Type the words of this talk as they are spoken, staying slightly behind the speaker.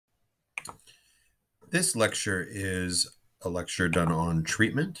This lecture is a lecture done on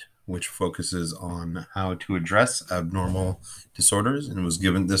treatment, which focuses on how to address abnormal disorders, and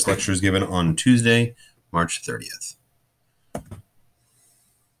this lecture is given on Tuesday, March 30th.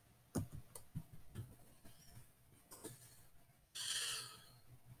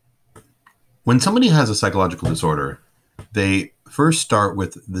 When somebody has a psychological disorder, they first start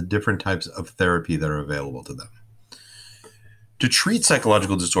with the different types of therapy that are available to them. To treat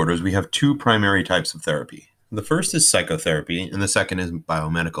psychological disorders, we have two primary types of therapy. The first is psychotherapy, and the second is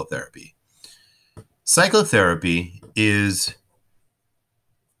biomedical therapy. Psychotherapy is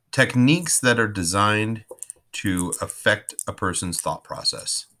techniques that are designed to affect a person's thought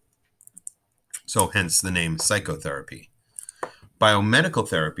process. So hence the name psychotherapy. Biomedical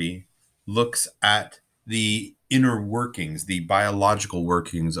therapy looks at the inner workings, the biological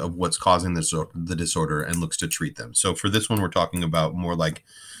workings of what's causing the disorder, and looks to treat them. So for this one, we're talking about more like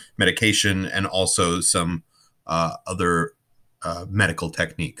medication and also some other medical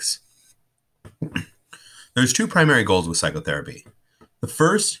techniques. There's two primary goals with psychotherapy. The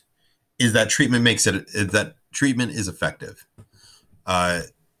first is that treatment is effective.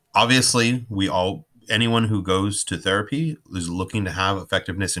 Obviously, anyone who goes to therapy is looking to have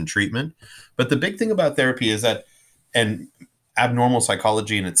effectiveness in treatment. But the big thing about therapy is that, and abnormal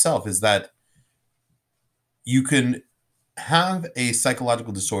psychology in itself, is that you can have a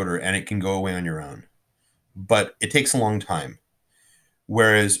psychological disorder and it can go away on your own, but it takes a long time.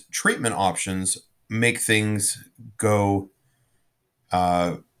 Whereas treatment options make things go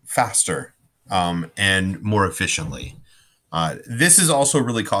faster and more efficiently. This is also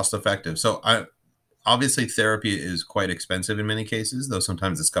really cost effective. So obviously, therapy is quite expensive in many cases, though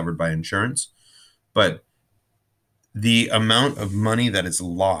sometimes it's covered by insurance. But the amount of money that is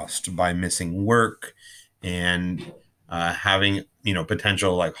lost by missing work and having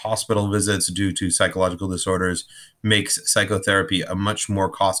potential like hospital visits due to psychological disorders makes psychotherapy a much more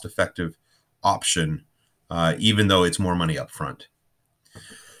cost-effective option, even though it's more money up front.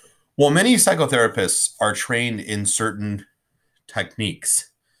 While many psychotherapists are trained in certain techniques,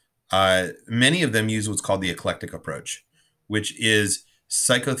 many of them use what's called the eclectic approach, which is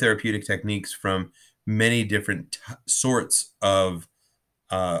psychotherapeutic techniques from many different sorts of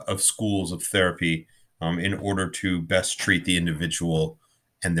schools of therapy in order to best treat the individual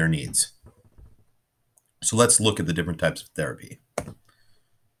and their needs. So let's look at the different types of therapy.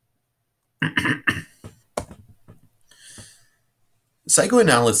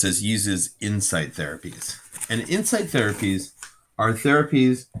 Psychoanalysis uses insight therapies, and insight therapies are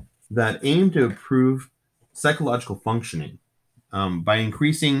therapies that aim to improve psychological functioning by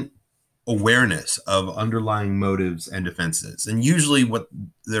increasing awareness of underlying motives and defenses. And usually what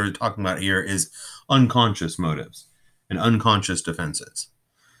they're talking about here is unconscious motives and unconscious defenses.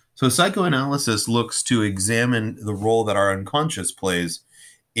 So psychoanalysis looks to examine the role that our unconscious plays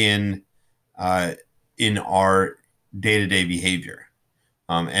in our day-to-day behavior.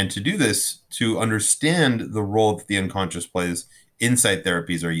 And to do this, to understand the role that the unconscious plays, insight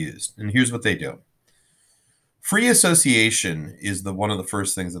therapies are used. And here's what they do. Free association is one of the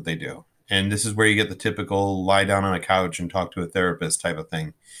first things that they do. And this is where you get the typical lie down on a couch and talk to a therapist type of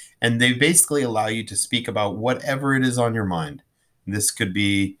thing. And they basically allow you to speak about whatever it is on your mind. This could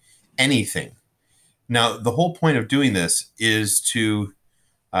be anything. Now, the whole point of doing this is to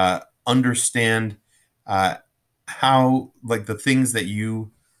understand how, like, the things that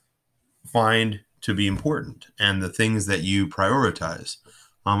you find to be important and the things that you prioritize.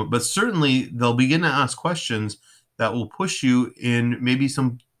 But certainly they'll begin to ask questions that will push you in maybe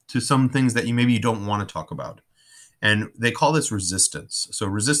some things that you don't want to talk about. And they call this resistance. So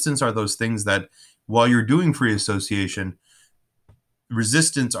resistance are those things that while you're doing free association,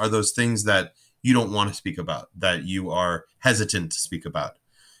 resistance are those things that you don't want to speak about, that you are hesitant to speak about.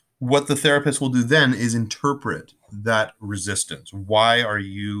 What the therapist will do then is interpret that resistance. Why are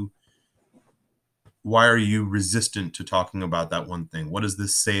you resistant to talking about that one thing? What does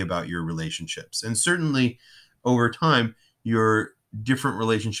this say about your relationships? And certainly over time, your different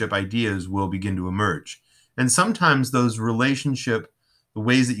relationship ideas will begin to emerge. And sometimes the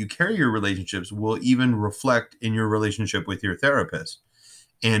ways that you carry your relationships will even reflect in your relationship with your therapist.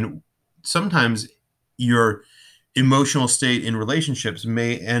 And sometimes your emotional state in relationships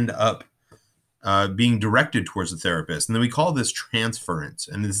may end up being directed towards the therapist. And then we call this transference.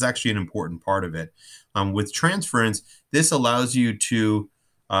 And this is actually an important part of it. With transference, this allows you to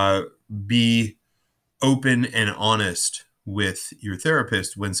be open and honest with your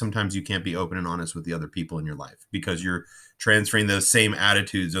therapist when sometimes you can't be open and honest with the other people in your life because you're transferring those same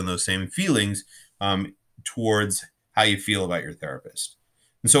attitudes and those same feelings towards how you feel about your therapist.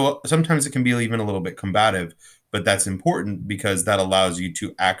 And so sometimes it can be even a little bit combative, but that's important because that allows you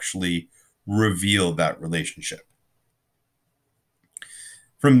to actually reveal that relationship.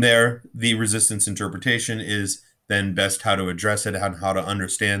 From there, the resistance interpretation is then best how to address it and how to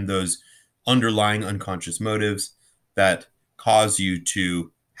understand those underlying unconscious motives that cause you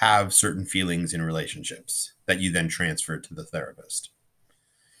to have certain feelings in relationships that you then transfer to the therapist.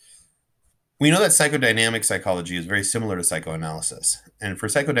 We know that psychodynamic psychology is very similar to psychoanalysis. And for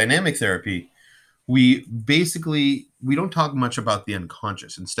psychodynamic therapy, we don't talk much about the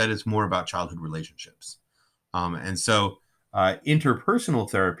unconscious. Instead, it's more about childhood relationships. And so interpersonal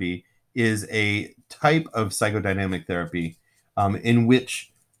therapy is a type of psychodynamic therapy in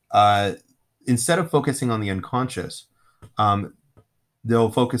which instead of focusing on the unconscious,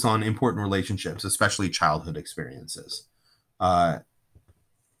 they'll focus on important relationships, especially childhood experiences.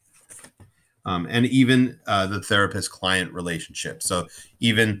 And even the therapist-client relationship. So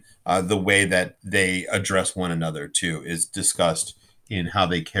even the way that they address one another too is discussed in how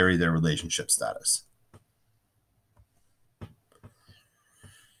they carry their relationship status.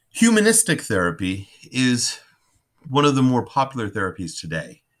 Humanistic therapy is one of the more popular therapies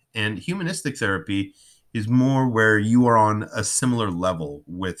today. And humanistic therapy is more where you are on a similar level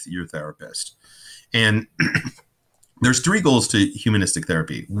with your therapist. And there's three goals to humanistic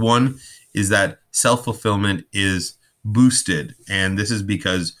therapy. One is that self-fulfillment is boosted, and this is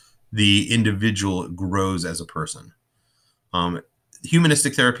because the individual grows as a person.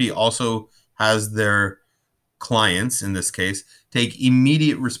 Humanistic therapy also has their clients, in this case, take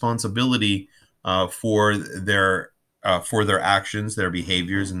immediate responsibility for their actions, their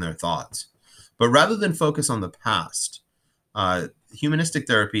behaviors, and their thoughts. But rather than focus on the past, humanistic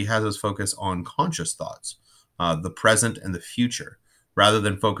therapy has us focus on conscious thoughts, the present and the future. Rather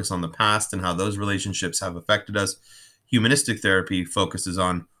than focus on the past and how those relationships have affected us, humanistic therapy focuses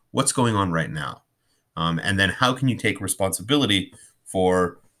on what's going on right now. And then how can you take responsibility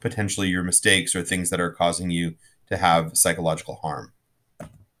for potentially your mistakes or things that are causing you to have psychological harm.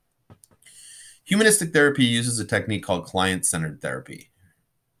 Humanistic therapy uses a technique called client-centered therapy.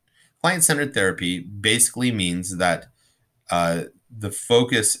 Client-centered therapy basically means that the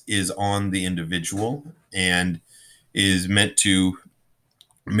focus is on the individual and is meant to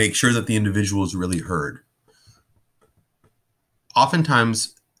make sure that the individual is really heard.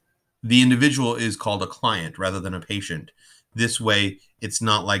 Oftentimes, the individual is called a client rather than a patient. This way, it's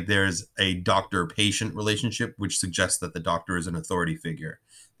not like there's a doctor-patient relationship, which suggests that the doctor is an authority figure.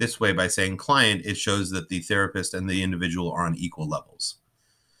 This way, by saying client, it shows that the therapist and the individual are on equal levels.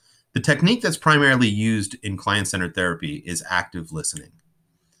 The technique that's primarily used in client-centered therapy is active listening.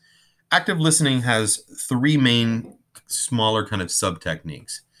 Active listening has three main smaller kind of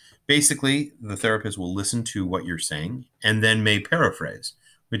sub-techniques. Basically, the therapist will listen to what you're saying and then may paraphrase,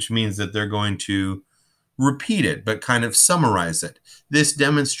 which means that they're going to repeat it, but kind of summarize it. This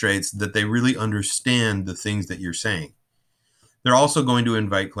demonstrates that they really understand the things that you're saying. They're also going to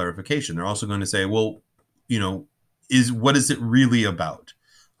invite clarification. They're also going to say, well, what is it really about?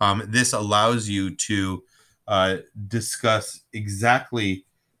 This allows you to discuss exactly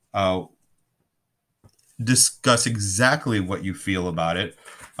what you feel about it,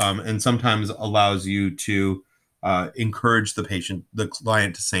 and sometimes allows you to encourage the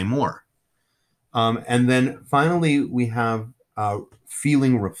client to say more. And then finally, we have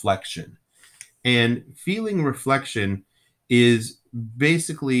feeling reflection. And feeling reflection is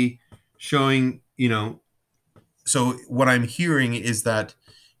basically showing, so what I'm hearing is that,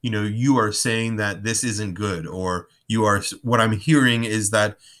 you are saying that this isn't good, or what I'm hearing is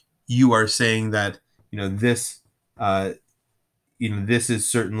that you are saying that, this is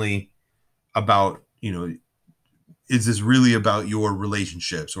certainly about, is this really about your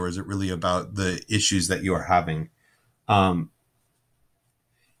relationships, or is it really about the issues that you are having? And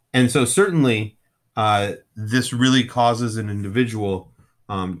so certainly this really causes an individual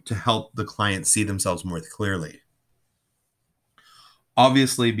to help the client see themselves more clearly.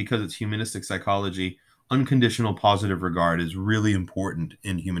 Obviously, because it's humanistic psychology, unconditional positive regard is really important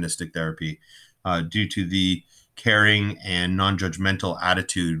in humanistic therapy due to the caring and non-judgmental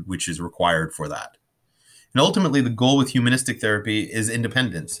attitude which is required for that. And ultimately, the goal with humanistic therapy is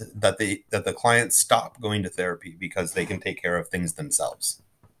independence, that the clients stop going to therapy because they can take care of things themselves.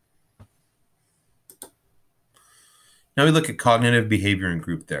 Now we look at cognitive behavior and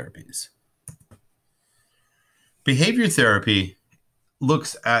group therapies. Behavior therapy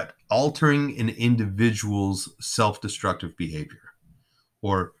looks at altering an individual's self-destructive behavior,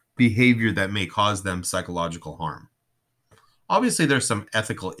 or behavior that may cause them psychological harm. Obviously, there's some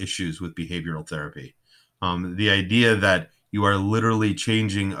ethical issues with behavioral therapy. The idea that You are literally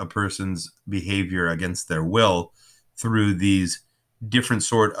changing a person's behavior against their will through these different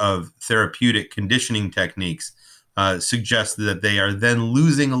sort of therapeutic conditioning techniques. Suggests that they are then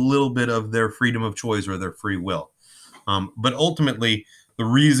losing a little bit of their freedom of choice or their free will. But ultimately, the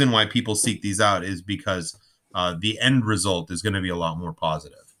reason why people seek these out is because the end result is going to be a lot more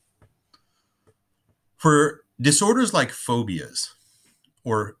positive. For disorders like phobias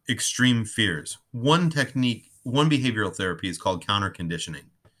or extreme fears, one behavioral therapy is called counter-conditioning.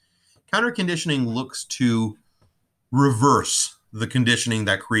 Counter-conditioning looks to reverse the conditioning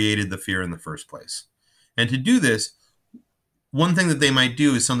that created the fear in the first place. And to do this, one thing that they might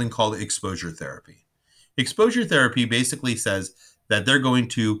do is something called exposure therapy. Exposure therapy basically says that they're going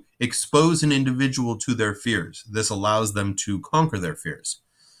to expose an individual to their fears. This allows them to conquer their fears.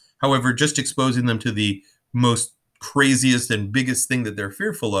 However, just exposing them to the most craziest and biggest thing that they're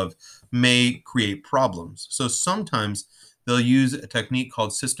fearful of may create problems. So sometimes they'll use a technique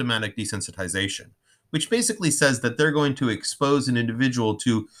called systematic desensitization, which basically says that they're going to expose an individual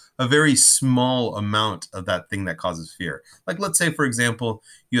to a very small amount of that thing that causes fear. Like, let's say, for example,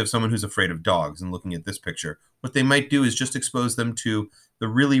 you have someone who's afraid of dogs, and looking at this picture, what they might do is just expose them to the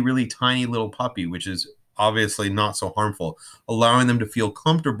really, really tiny little puppy, which is obviously not so harmful, allowing them to feel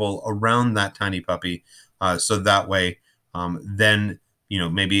comfortable around that tiny puppy. So that way, then,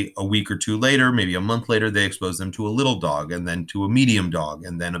 maybe a week or two later, maybe a month later, they expose them to a little dog, and then to a medium dog,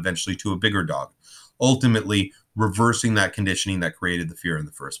 and then eventually to a bigger dog, ultimately reversing that conditioning that created the fear in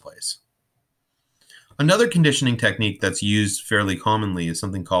the first place. Another conditioning technique that's used fairly commonly is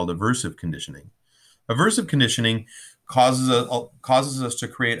something called aversive conditioning. Aversive conditioning causes us to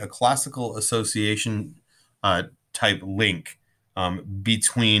create a classical association type link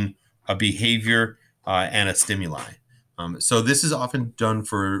between a behavior and a stimuli. So this is often done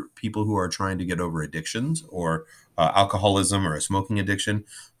for people who are trying to get over addictions or alcoholism or a smoking addiction.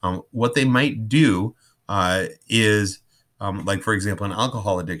 What they might do is, like, for example, an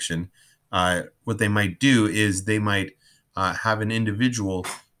alcohol addiction, what they might do is they might have an individual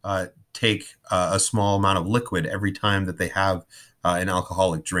take a small amount of liquid every time that they have an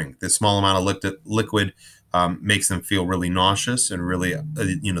alcoholic drink. This small amount of liquid makes them feel really nauseous and really,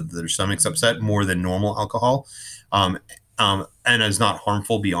 their stomach's upset more than normal alcohol, and is not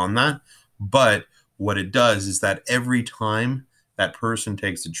harmful beyond that. But what it does is that every time that person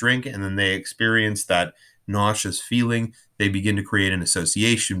takes a drink and then they experience that nauseous feeling, they begin to create an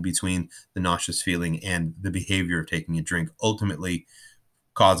association between the nauseous feeling and the behavior of taking a drink, ultimately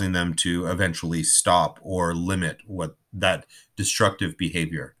causing them to eventually stop or limit what that destructive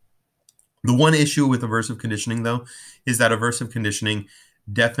behavior. The one issue with aversive conditioning, though, is that aversive conditioning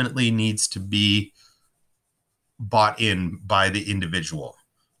definitely needs to be bought in by the individual.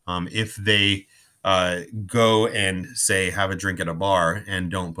 If they go and, say, have a drink at a bar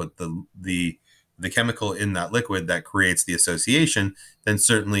and don't put the chemical in that liquid that creates the association, then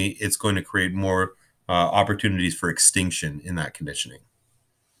certainly it's going to create more opportunities for extinction in that conditioning.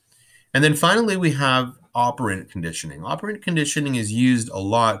 And then finally, we have operant conditioning. Operant conditioning is used a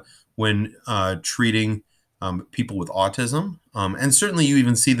lot when treating people with autism. And certainly you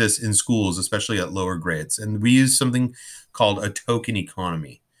even see this in schools, especially at lower grades. And we use something called a token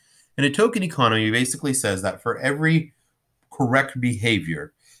economy. And a token economy basically says that for every correct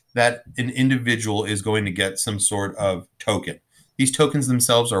behavior, that an individual is going to get some sort of token. These tokens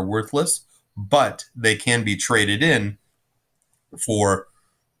themselves are worthless, but they can be traded in for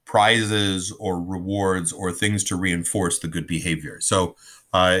prizes or rewards or things to reinforce the good behavior. So,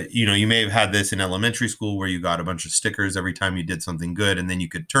 you may have had this in elementary school where you got a bunch of stickers every time you did something good, and then you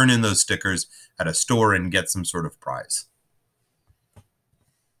could turn in those stickers at a store and get some sort of prize.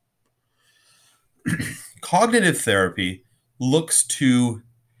 Cognitive therapy looks to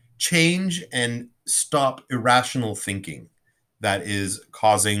change and stop irrational thinking that is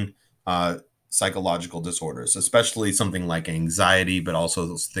causing psychological disorders, especially something like anxiety, but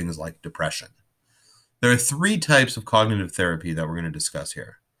also things like depression. There are three types of cognitive therapy that we're going to discuss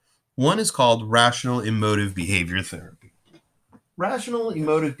here. One is called rational emotive behavior therapy. Rational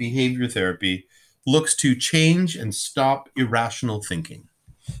emotive behavior therapy looks to change and stop irrational thinking.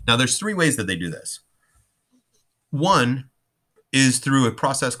 Now, there's three ways that they do this. One is through a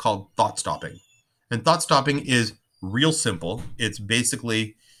process called thought stopping. And thought stopping is real simple. It's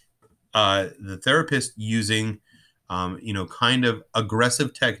basically the therapist using, kind of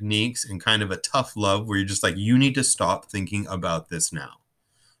aggressive techniques and kind of a tough love where you're just like, you need to stop thinking about this now.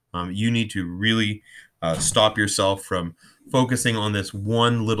 You need to really stop yourself from focusing on this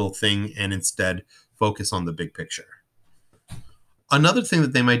one little thing and instead focus on the big picture. Another thing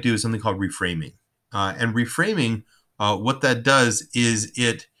that they might do is something called reframing. And reframing what that does is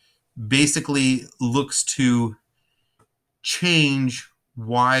it basically looks to change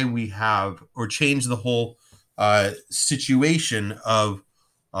why we have, or change the whole situation of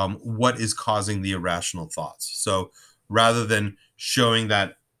what is causing the irrational thoughts. So rather than showing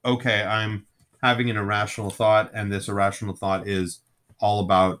that, okay, I'm having an irrational thought, and this irrational thought is all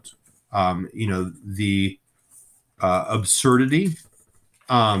about, the absurdity,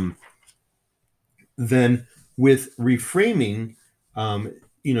 then with reframing,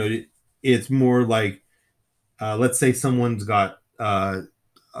 you know, it's more like, let's say someone's got a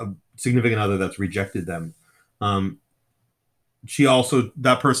significant other that's rejected them. Um,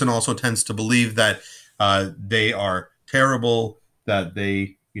 that person also tends to believe that they are terrible, that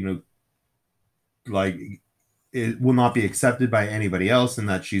they, like, it will not be accepted by anybody else, and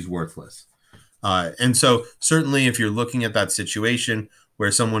that she's worthless. And so, certainly, if you're looking at that situation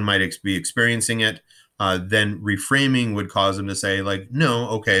where someone might be experiencing it, then reframing would cause them to say, like, no,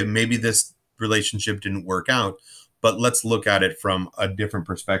 okay, maybe this relationship didn't work out, but let's look at it from a different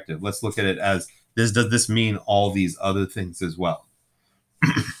perspective. Let's look at it as this: does this mean all these other things as well?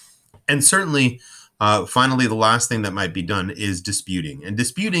 And certainly, finally, the last thing that might be done is disputing. And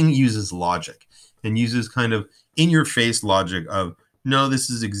disputing uses logic and uses kind of in-your-face logic of, no, this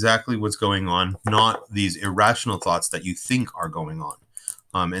is exactly what's going on, not these irrational thoughts that you think are going on.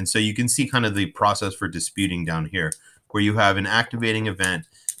 And so you can see kind of the process for disputing down here, where you have an activating event,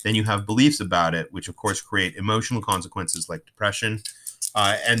 then you have beliefs about it, which of course create emotional consequences like depression.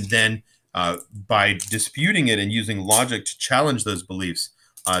 And then by disputing it and using logic to challenge those beliefs,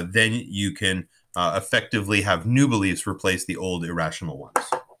 then you can effectively have new beliefs replace the old irrational ones.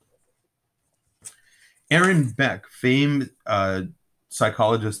 Aaron Beck, famed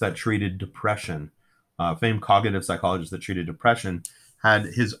psychologist that treated depression, famed cognitive psychologist that treated depression, had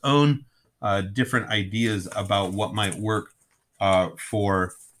his own different ideas about what might work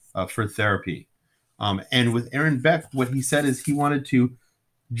for therapy. And with Aaron Beck, what he said is he wanted to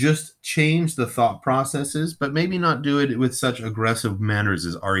just change the thought processes, but maybe not do it with such aggressive manners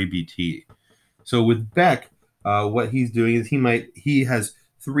as REBT. So with Beck, what he's doing is he has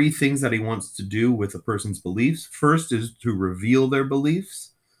three things that he wants to do with a person's beliefs. First is to reveal their beliefs,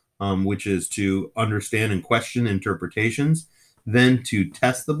 which is to understand and question interpretations. Then to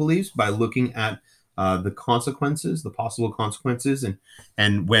test the beliefs by looking at the consequences, the possible consequences,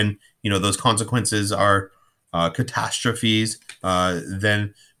 and when those consequences are catastrophes,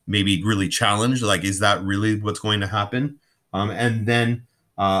 then maybe really challenge, like, is that really what's going to happen? And then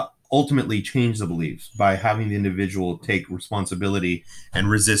ultimately change the beliefs by having the individual take responsibility and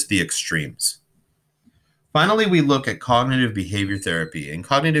resist the extremes. Finally, we look at cognitive behavior therapy. And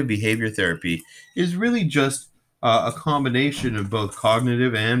cognitive behavior therapy is really just a combination of both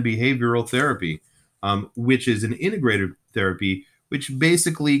cognitive and behavioral therapy, which is an integrative therapy, which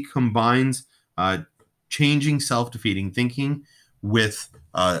basically combines changing self-defeating thinking with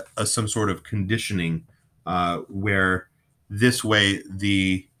some sort of conditioning, where this way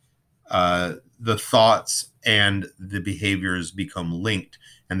the thoughts and the behaviors become linked,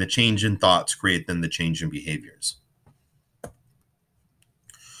 and the change in thoughts create then the change in behaviors.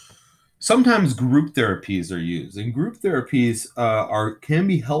 Sometimes group therapies are used, and group therapies can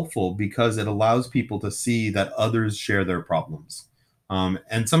be helpful because it allows people to see that others share their problems,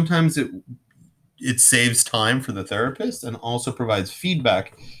 and sometimes it saves time for the therapist and also provides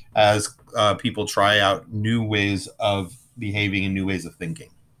feedback as people try out new ways of behaving and new ways of thinking.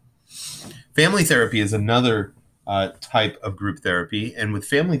 Family therapy is another type of group therapy, and with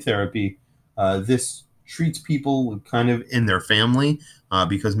family therapy, this treats people kind of in their family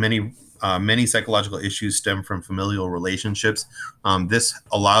because many psychological issues stem from familial relationships. This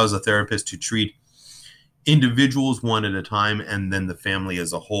allows a therapist to treat individuals one at a time, and then the family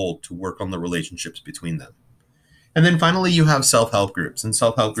as a whole to work on the relationships between them. And then finally, you have self-help groups. And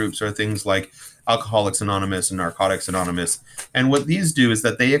self-help groups are things like Alcoholics Anonymous and Narcotics Anonymous. And what these do is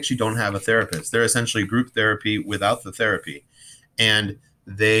that they actually don't have a therapist. They're essentially group therapy without the therapy. And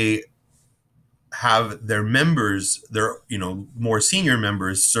they have their members, their more senior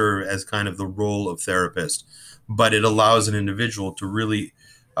members, serve as kind of the role of therapist. But it allows an individual to really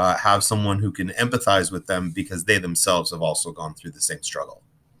have someone who can empathize with them because they themselves have also gone through the same struggle.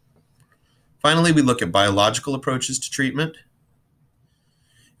 Finally, we look at biological approaches to treatment.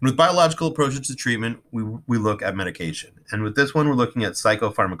 And with biological approaches to treatment, we look at medication. And with this one, we're looking at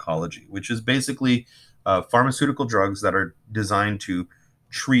psychopharmacology, which is basically pharmaceutical drugs that are designed to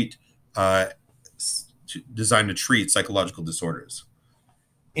treat psychological disorders.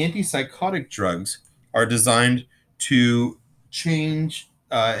 Antipsychotic drugs are designed to change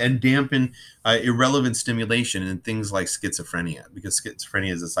and dampen irrelevant stimulation in things like schizophrenia, because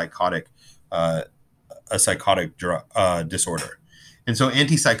schizophrenia is uh, a psychotic disorder. And so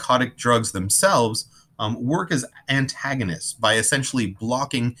antipsychotic drugs themselves work as antagonists by essentially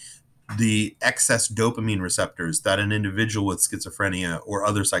blocking the excess dopamine receptors that an individual with schizophrenia or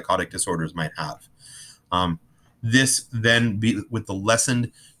other psychotic disorders might have. Um, this then, with the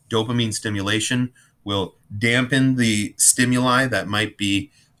lessened dopamine stimulation, will dampen the stimuli that might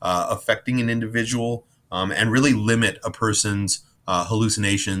be affecting an individual, and really limit a person's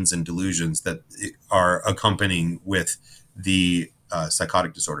hallucinations and delusions that are accompanying with the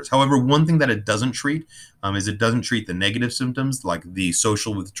psychotic disorders. However, one thing that it doesn't treat is it doesn't treat the negative symptoms like the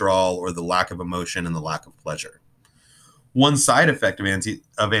social withdrawal or the lack of emotion and the lack of pleasure. One side effect of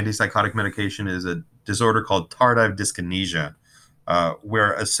antipsychotic medication is a disorder called tardive dyskinesia,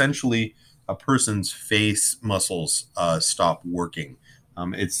 where essentially a person's face muscles stop working.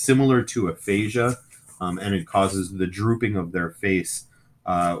 It's similar to aphasia, and it causes the drooping of their face,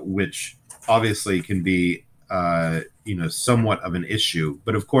 which obviously can be somewhat of an issue.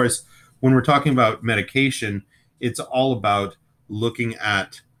 But of course, when we're talking about medication, it's all about looking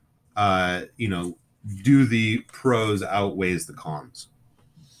at, do the pros outweighs the cons.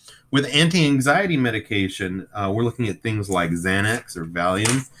 With anti-anxiety medication, we're looking at things like Xanax or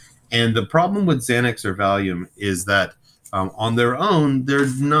Valium. And the problem with Xanax or Valium is that on their own, they're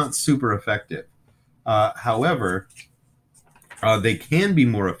not super effective. However, they can be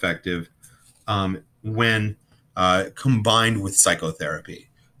more effective when combined with psychotherapy.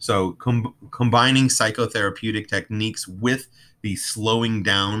 So combining psychotherapeutic techniques with the slowing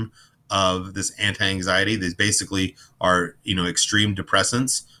down of this anti-anxiety, these basically are extreme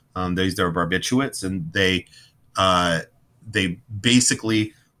depressants. These are barbiturates, and they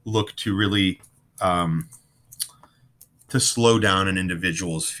basically look to really to slow down an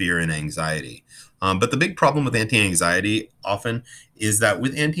individual's fear and anxiety. But the big problem with anti-anxiety often is that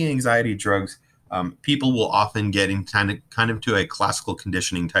with anti-anxiety drugs, people will often get in kind of to a classical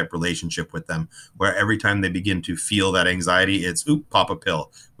conditioning type relationship with them, where every time they begin to feel that anxiety, it's pop a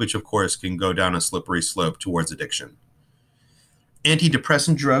pill, which of course can go down a slippery slope towards addiction.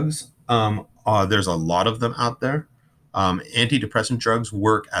 Antidepressant drugs, there's a lot of them out there. Antidepressant drugs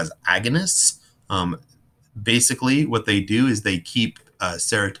work as agonists. Basically, what they do is they keep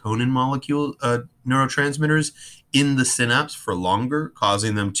serotonin molecule neurotransmitters in the synapse for longer,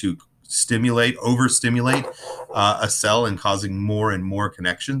 causing them to overstimulate a cell and causing more and more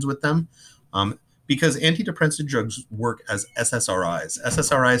connections with them. Because antidepressant drugs work as SSRIs.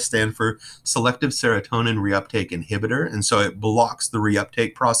 SSRIs stand for selective serotonin reuptake inhibitor, and so it blocks the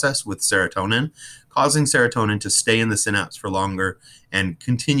reuptake process with serotonin, causing serotonin to stay in the synapse for longer and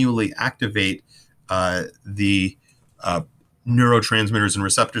continually activate the neurotransmitters and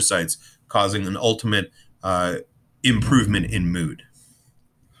receptor sites, causing an ultimate improvement in mood.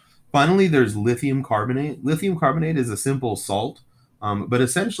 Finally, there's lithium carbonate. Lithium carbonate is a simple salt, but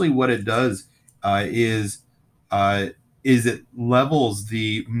essentially what it does is it levels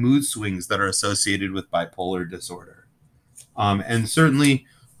the mood swings that are associated with bipolar disorder. And certainly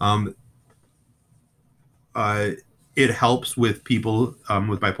it helps with people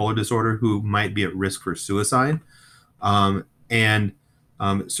with bipolar disorder who might be at risk for suicide. And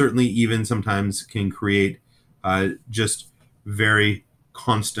certainly even sometimes can create just very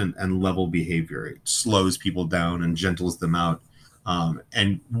constant and level behavior. It slows people down and gentles them out, and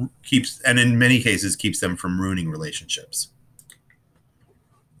in many cases keeps them from ruining relationships.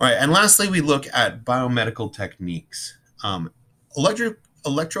 All right, and lastly, we look at biomedical techniques.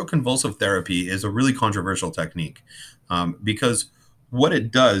 Electroconvulsive therapy is a really controversial technique because what it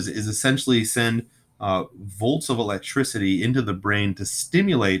does is essentially send volts of electricity into the brain to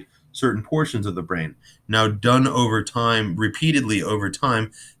stimulate certain portions of the brain. Now, done over time, repeatedly over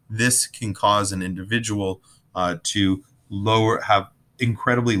time, this can cause an individual to have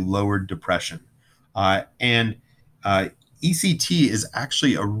incredibly lowered depression. And ECT is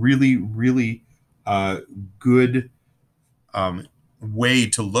actually a really, really good way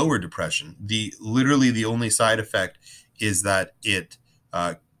to lower depression. Literally the only side effect is that it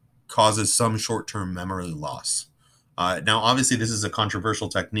causes some short-term memory loss. Now, obviously, this is a controversial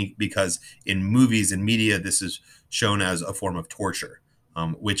technique because in movies and media, this is shown as a form of torture,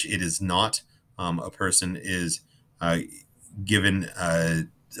 which it is not. A person is given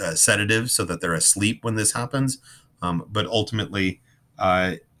sedatives so that they're asleep when this happens. But ultimately,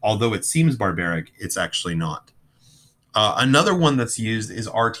 although it seems barbaric, it's actually not. Another one that's used is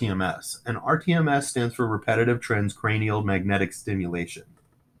RTMS. And RTMS stands for repetitive transcranial magnetic stimulation.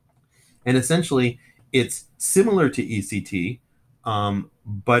 And essentially, it's similar to ECT,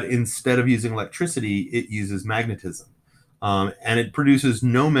 but instead of using electricity, it uses magnetism. And it produces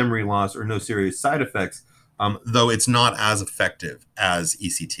no memory loss or no serious side effects, though it's not as effective as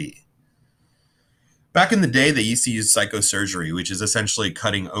ECT. Back in the day, they used to use psychosurgery, which is essentially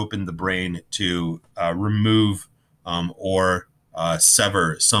cutting open the brain to remove or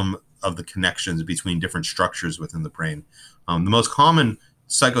sever some of the connections between different structures within the brain. The most common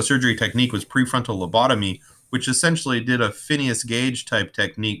psychosurgery technique was prefrontal lobotomy, which essentially did a Phineas Gage type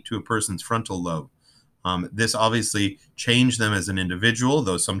technique to a person's frontal lobe. This obviously changed them as an individual,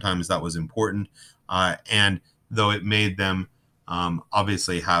 though sometimes that was important, and though it made them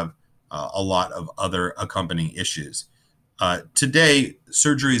obviously have a lot of other accompanying issues. Today,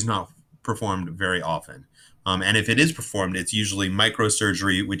 surgery is not performed very often. And if it is performed, it's usually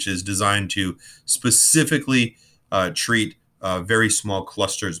microsurgery, which is designed to specifically treat very small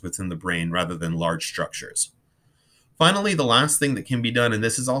clusters within the brain rather than large structures. Finally, the last thing that can be done, and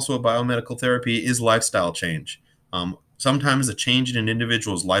this is also a biomedical therapy, is lifestyle change. Sometimes a change in an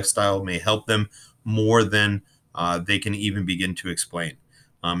individual's lifestyle may help them more than they can even begin to explain.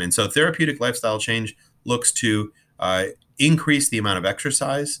 And so therapeutic lifestyle change looks to increase the amount of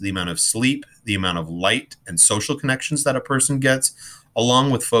exercise, the amount of sleep, the amount of light and social connections that a person gets,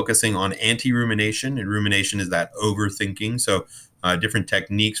 along with focusing on anti-rumination. And rumination is that overthinking. So different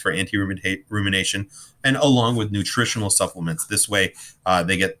techniques for anti-rumination, and along with nutritional supplements. This way,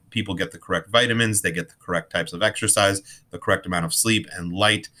 people get the correct vitamins, they get the correct types of exercise, the correct amount of sleep and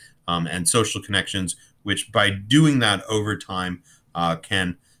light, and social connections, which by doing that over time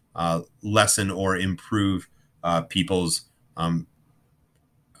can lessen or improve people's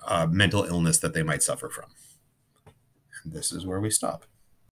mental illness that they might suffer from. And this is where we stop.